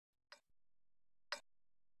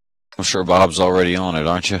I'm sure Bob's already on it,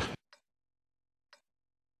 aren't you?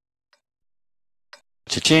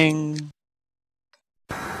 Cha-ching!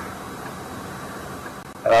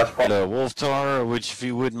 Wolftaur, which if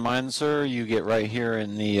you wouldn't mind, sir, you get right here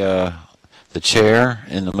in the chair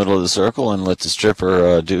in the middle of the circle and let the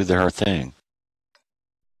stripper do her thing.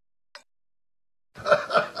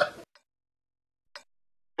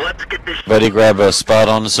 Let's get this. Buddy, grab a spot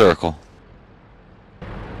on the circle.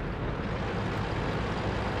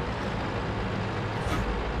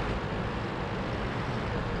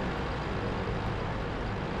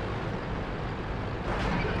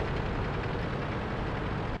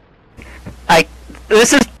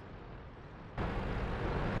 This is.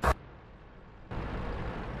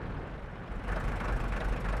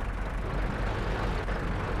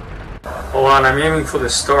 Hold on, I'm aiming for the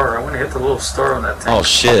star. I want to hit the little star on that thing. Oh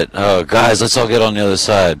shit! Guys, let's all get on the other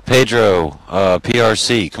side. Pedro,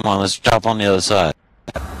 PRC, come on, let's jump on the other side.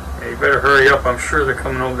 Yeah, you better hurry up. I'm sure they're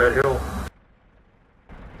coming over that hill.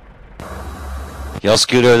 Y'all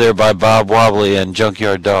scoot over there by Bob Wobbly and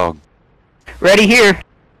Junkyard Dog. Ready here.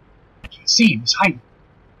 Seems hiding.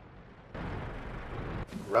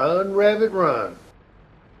 Run, Rabbit, run.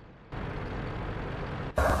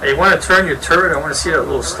 Hey, you want to turn your turret? I want to see that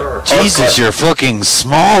little star. Jesus, you're fucking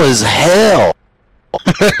small as hell.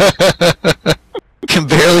 Can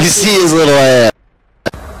barely see his little ass.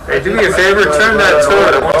 Hey, do me a favor, turn that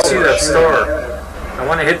turret. I want to see that star. I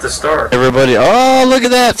want to hit the star. Everybody, oh, look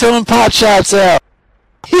at that, throwing pot shots out.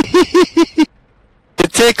 It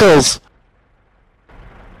tickles.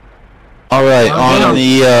 All right, on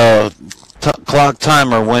the clock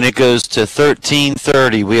timer, when it goes to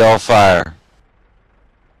 13:30, we all fire.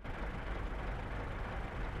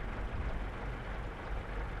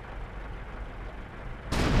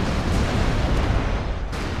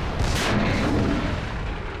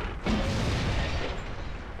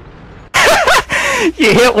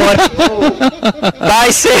 You hit one.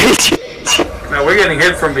 Nice. Now we're getting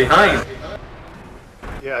hit from behind.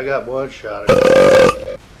 Yeah, I got one shot.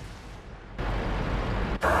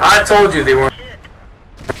 I told you they weren't.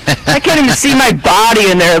 I can't even see my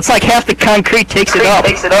body in there. It's like half the concrete takes it up.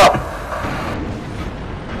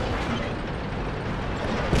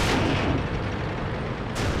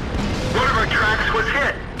 One of our tracks was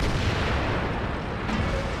hit.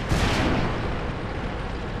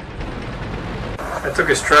 I took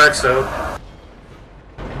his tracks out.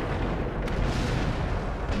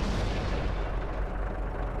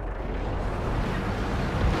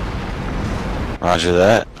 Roger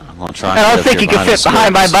that. I'm gonna try. I don't think you can fit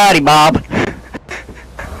behind my body, Bob.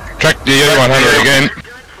 Check the other 100 again.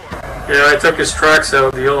 Yeah, I took his tracks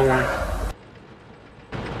out, the other one.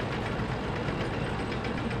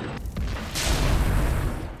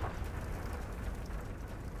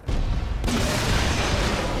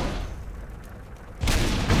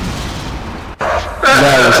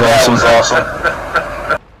 That was awesome.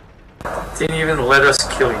 Didn't even let us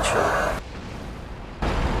kill each other.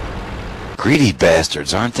 Greedy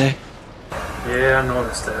bastards, aren't they? Yeah, I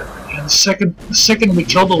noticed that. And the second we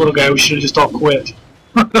killed the little guy, we should have just all quit.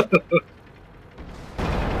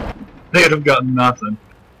 They'd have gotten nothing.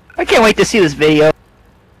 I can't wait to see this video.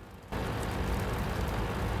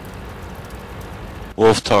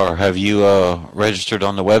 Wolftaur, have you registered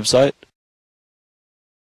on the website?